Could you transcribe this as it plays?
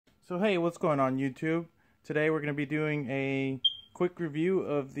So hey, what's going on YouTube? Today we're going to be doing a quick review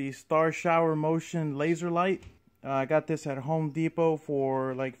of the Star Shower Motion laser light. I got this at Home Depot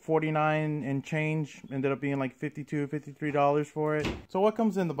for like $49 and change. Ended up being like $52, $53 for it. So what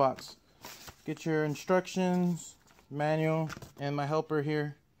comes in the box? Get your instructions, manual, and my helper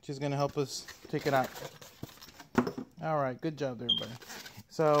here. She's going to help us take it out. Alright, good job there, everybody.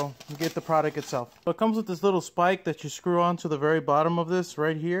 So, you get the product itself. So it comes with this little spike that you screw on to the very bottom of this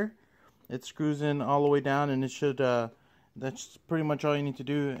right here. It screws in all the way down, and it should, that's pretty much all you need to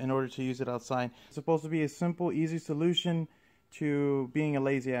do in order to use it outside. It's supposed to be a simple, easy solution to being a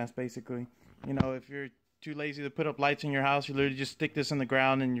lazy ass, basically. You know, if you're too lazy to put up lights in your house, you literally just stick this in the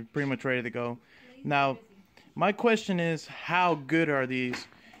ground and you're pretty much ready to go. Now, my question is, how good are these?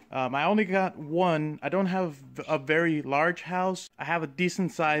 I only got one. I don't have a very large house. I have a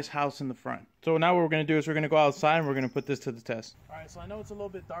decent sized house in the front. So now what we're going to do is we're going to go outside and we're going to put this to the test. Alright, so I know it's a little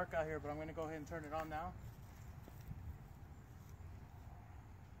bit dark out here, but I'm going to go ahead and turn it on now.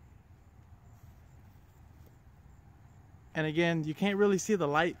 And again, you can't really see the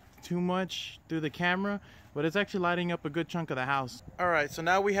light too much through the camera, but it's actually lighting up a good chunk of the house. Alright, so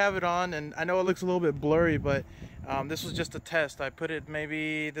now we have it on, and I know it looks a little bit blurry, but this was just a test. I put it,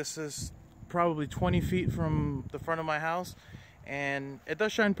 maybe this is probably 20 feet from the front of my house, and it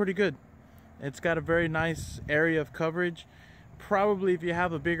does shine pretty good. It's got a very nice area of coverage. Probably if you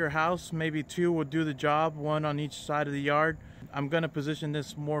have a bigger house, maybe two would do the job, one on each side of the yard. I'm going to position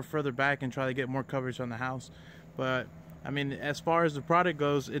this more further back and try to get more coverage on the house. But I mean, as far as the product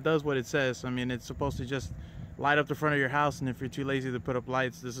goes, it does what it says. I mean, it's supposed to just light up the front of your house, and if you're too lazy to put up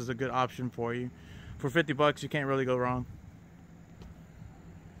lights, this is a good option for you. For 50 bucks, you can't really go wrong.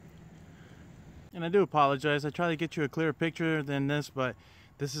 And I do apologize. I try to get you a clearer picture than this, but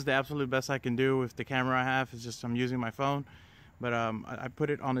this is the absolute best I can do with the camera I have. It's just I'm using my phone. But I put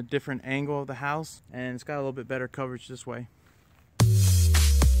it on a different angle of the house, and it's got a little bit better coverage this way.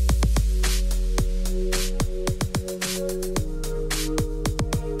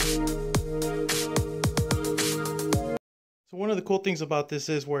 So one of the cool things about this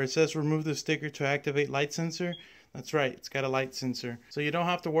is where it says remove the sticker to activate light sensor. That's right, it's got a light sensor. So you don't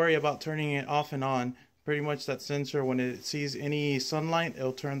have to worry about turning it off and on. Pretty much that sensor, when it sees any sunlight,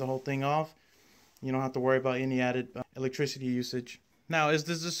 it'll turn the whole thing off. You don't have to worry about any added electricity usage. Now, is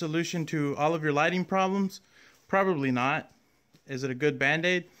this a solution to all of your lighting problems? Probably not. Is it a good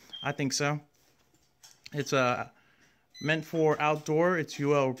band-aid? I think so. It's meant for outdoor. It's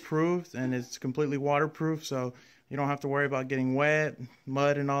UL approved, and it's completely waterproof, so you don't have to worry about getting wet.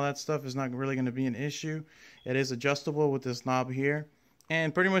 Mud and all that stuff is not really going to be an issue. It is adjustable with this knob here.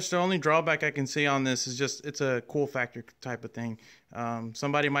 And pretty much the only drawback I can see on this is just it's a cool factor type of thing.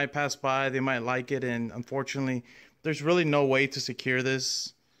 Somebody might pass by, they might like it, and unfortunately there's really no way to secure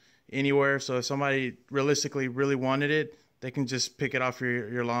this anywhere. So if somebody realistically really wanted it, they can just pick it off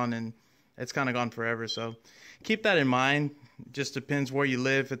your lawn, and it's kind of gone forever. So keep that in mind. It just depends where you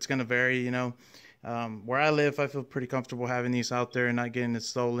live. It's going to vary, you know. Where I live, I feel pretty comfortable having these out there and not getting it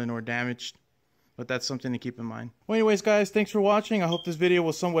stolen or damaged. But that's something to keep in mind. Well, anyways, guys, thanks for watching. I hope this video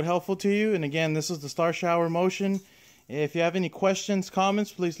was somewhat helpful to you. And again, this is the Star Shower Motion. If you have any questions,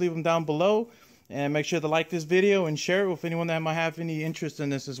 comments, please leave them down below. And make sure to like this video and share it with anyone that might have any interest in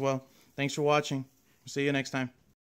this as well. Thanks for watching. See you next time.